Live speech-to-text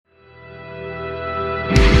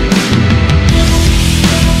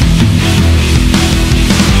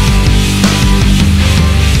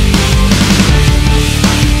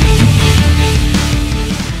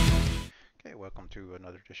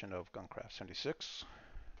36.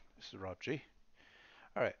 This is Rob G.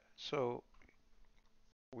 All right, so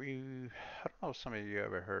I don't know if some of you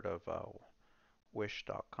ever heard of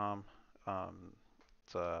Wish.com.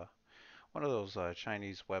 It's one of those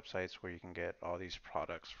Chinese websites where you can get all these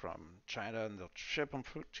products from China and they'll ship them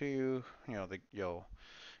to you. You'll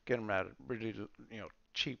get them at really,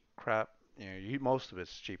 cheap crap. Most of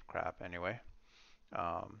it's cheap crap anyway.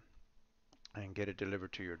 Um, and get it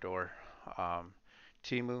delivered to your door. Um,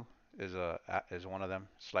 TEMU is one of them.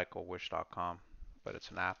 It's like a Wish.com, but it's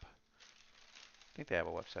an app. I think they have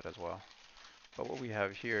a website as well. But what we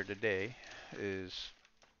have here today is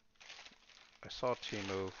I saw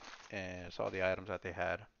Temu and I saw the items that they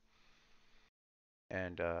had,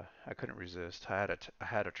 and I couldn't resist. I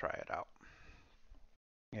had to try it out.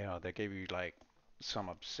 They gave you like some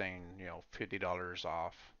obscene, $50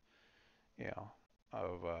 off, you know,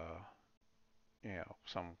 of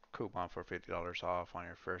some coupon for $50 off on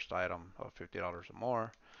your first item of $50 or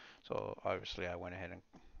more. So obviously I went ahead and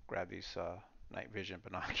grabbed these night vision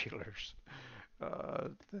binoculars.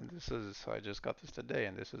 And I just got this today,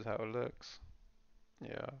 and this is how it looks.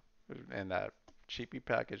 Yeah, and that cheapy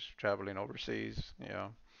package traveling overseas,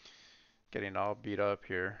 getting all beat up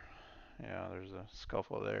here. Yeah, there's a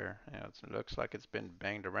scuffle there. Yeah, it looks like it's been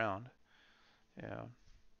banged around. Yeah,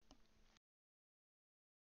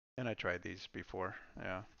 and I tried these before.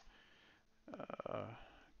 Yeah, uh,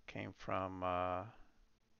 came from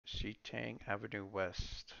Shitang Avenue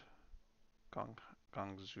West, Gong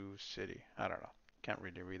Guangzhou City. I don't know. Can't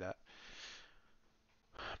really read that.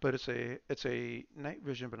 But it's a night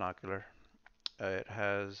vision binocular. It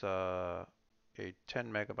has a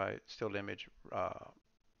 10 megabyte still image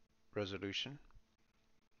resolution,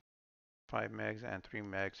 5 megs and 3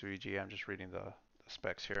 megs VG. I'm just reading the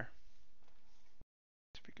specs here.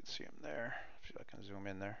 If you can see them there. See if I can zoom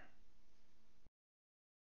in there.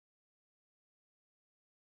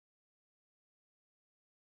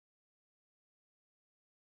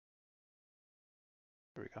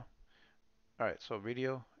 Here we go. All right, so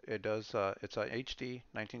video, it's a HD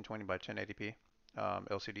 1920 by 1080p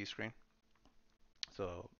LCD screen.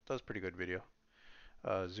 So it does pretty good video.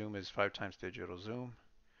 Zoom is 5 times digital zoom.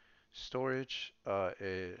 Storage,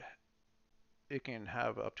 it can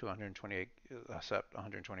have up to 128, accept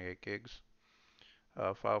 128 gigs.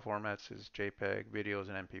 File formats is JPEG, videos,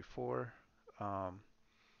 and MP4. Um,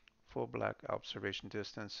 Full black observation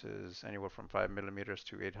distance is anywhere from 5 millimeters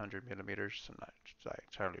to 800 millimeters. I'm not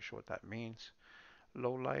entirely sure what that means.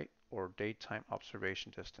 Low light or daytime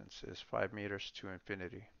observation distance is 5 meters to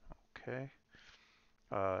infinity. Okay.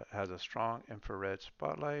 It has a strong infrared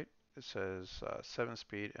spotlight. It says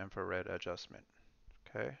 7-speed infrared adjustment.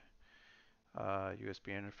 Okay. USB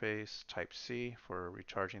interface Type C for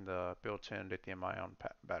recharging the built-in lithium-ion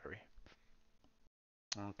battery.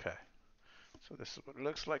 Okay. So this is what it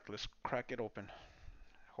looks like. Let's crack it open.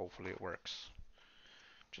 Hopefully it works.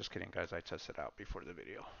 Just kidding, guys. I tested out before the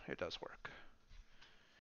video. It does work.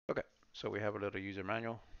 Okay, so we have a little user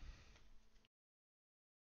manual.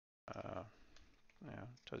 Uh,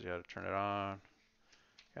 tells you how to turn it on,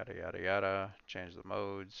 yada yada yada. Change the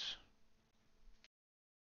modes.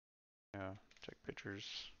 Yeah, take pictures.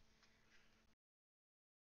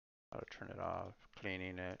 How to turn it off,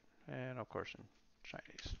 cleaning it, and of course in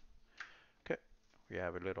Chinese. Okay, we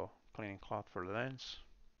have a little cleaning cloth for the lens.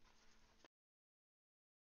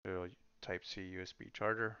 Little Type C USB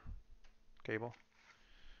charger cable.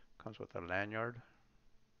 Comes with a lanyard.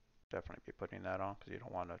 Definitely be putting that on because you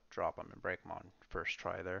don't want to drop them and break them on first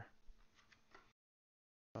try there.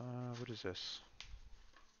 What is this?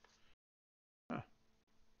 Huh,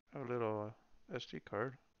 a little SD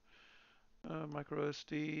card. Micro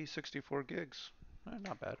SD 64 gigs.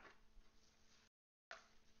 Not bad.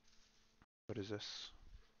 What is this?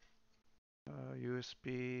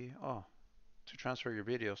 USB. Oh, to transfer your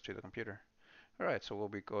videos to the computer. All right, so we'll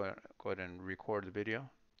be go ahead and record the video,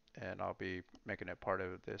 and I'll be making it part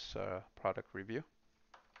of this product review.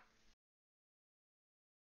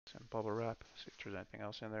 Some bubble wrap. See if there's anything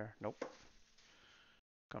else in there. Nope.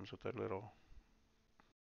 Comes with a little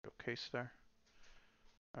case there.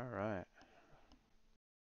 All right.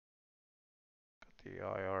 Got the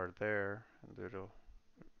IR there, and little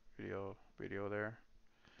video there.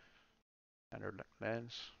 Standard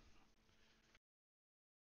lens.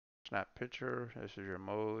 Snap picture. This is your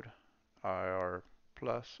mode. IR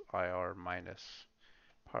plus, IR minus.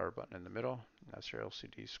 Power button in the middle. That's your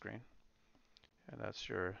LCD screen. And that's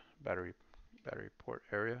your battery port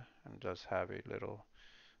area. And it does have a little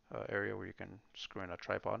area where you can screw in a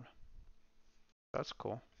tripod. That's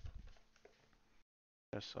cool.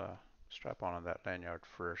 Just strap on that lanyard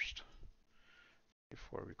first.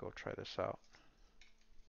 before we go try this out.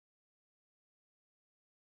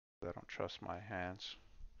 I don't trust my hands.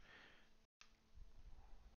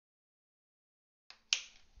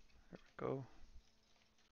 There we go.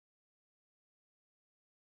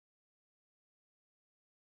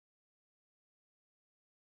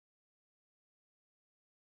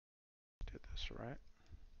 Did this right.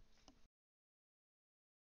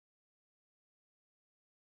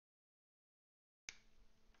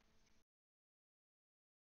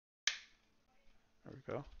 There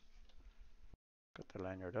we go. Got the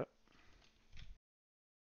lanyard up.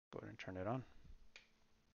 Go ahead and turn it on.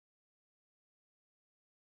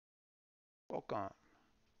 Welcome.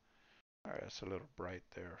 Alright, it's a little bright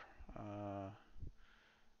there.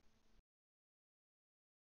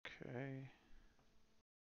 Okay.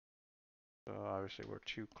 So obviously we're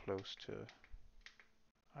too close to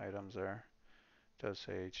items there. It does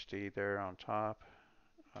say HD there on top.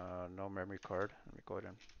 No memory card. Let me go ahead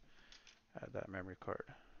and add that memory card.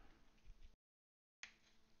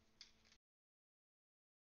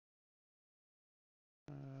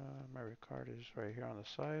 Memory card is right here on the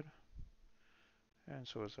side. And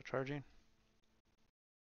so is the charging.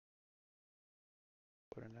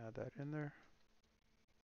 Go ahead and add that in there.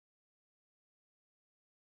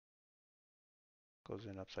 Goes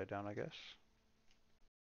in upside down, I guess.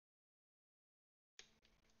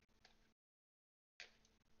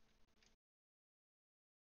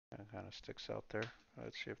 And it kind of sticks out there.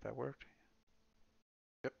 Let's see if that worked.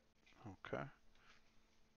 Yep. Okay.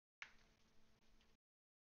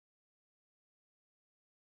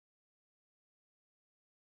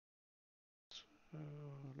 It's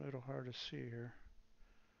a little hard to see here.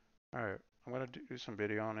 Alright, I'm going to do some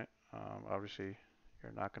video on it. Obviously,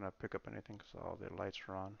 you're not going to pick up anything because all the lights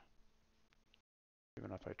are on.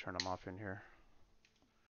 Even if I turn them off in here.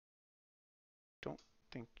 Don't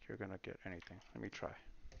think you're going to get anything. Let me try.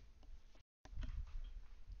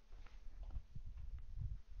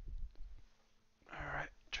 Alright,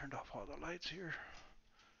 turned off all the lights here.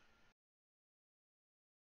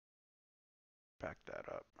 Back that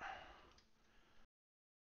up.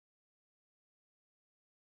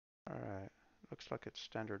 Alright, looks like it's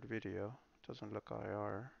standard video. Doesn't look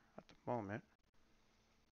IR at the moment.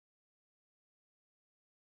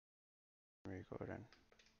 Let me go ahead and,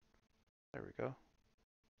 there we go.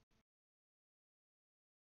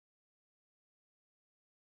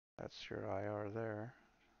 That's your IR there.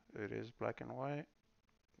 It is black and white.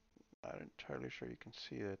 Not entirely sure you can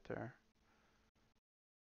see it there.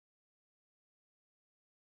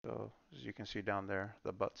 So as you can see down there,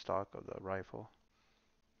 the buttstock of the rifle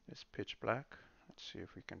is pitch black. Let's see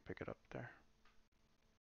if we can pick it up there.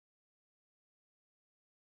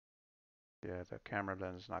 Yeah, the camera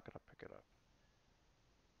lens is not going to pick it up.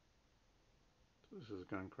 So this is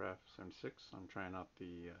Guncraft 76. I'm trying out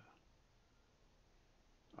the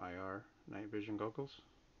IR night vision goggles.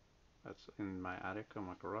 That's in my attic on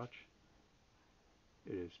my garage.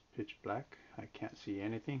 It is pitch black. I can't see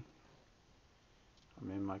anything. I'm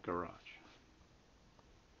in my garage.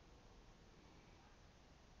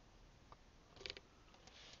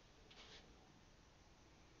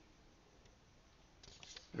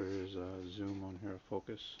 There is a zoom on here,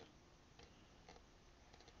 focus.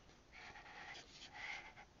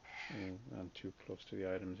 And I'm too close to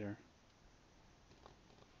the items here.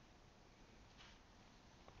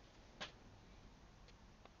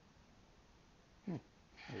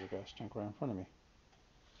 There's a gas tank right in front of me.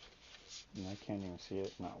 And I can't even see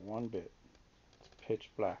it, not one bit. Pitch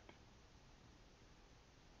black.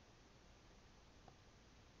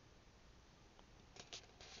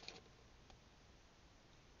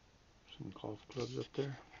 Some golf clubs up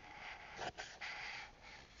there.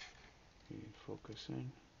 Focus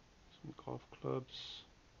in. Some golf clubs.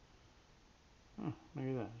 Oh, look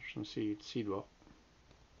at that. There's some seed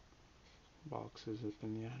boxes up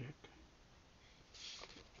in the attic.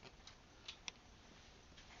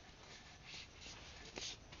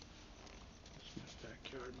 It's my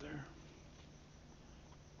backyard there.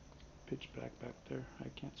 Pitch black back there. I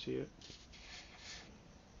can't see it.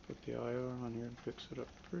 Put the IR on here and fix it up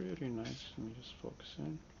pretty nice. Let me just focus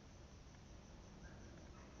in.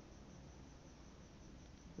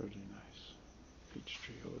 Really nice. Peach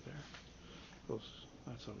tree over there.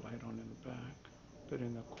 That's a light on in the back. But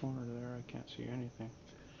in the corner there, I can't see anything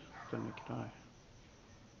with the naked eye.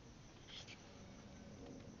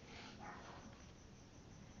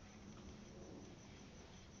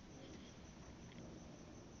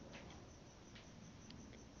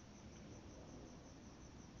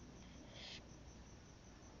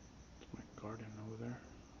 It's my garden over there.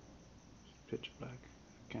 It's pitch black.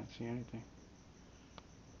 I can't see anything.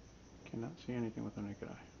 Cannot see anything with the naked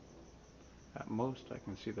eye. At most, I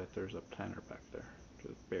can see that there's a planter back there,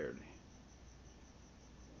 just barely.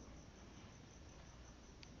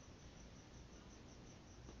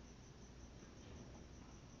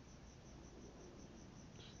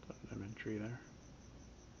 Just a lemon tree there.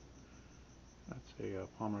 That's a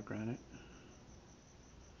pomegranate.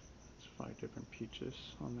 That's 5 different peaches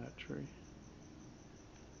on that tree.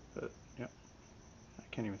 But, yep, I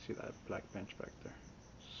can't even see that black bench back there.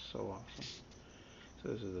 So awesome. So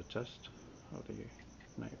this is a test of the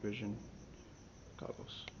night vision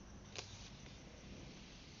goggles.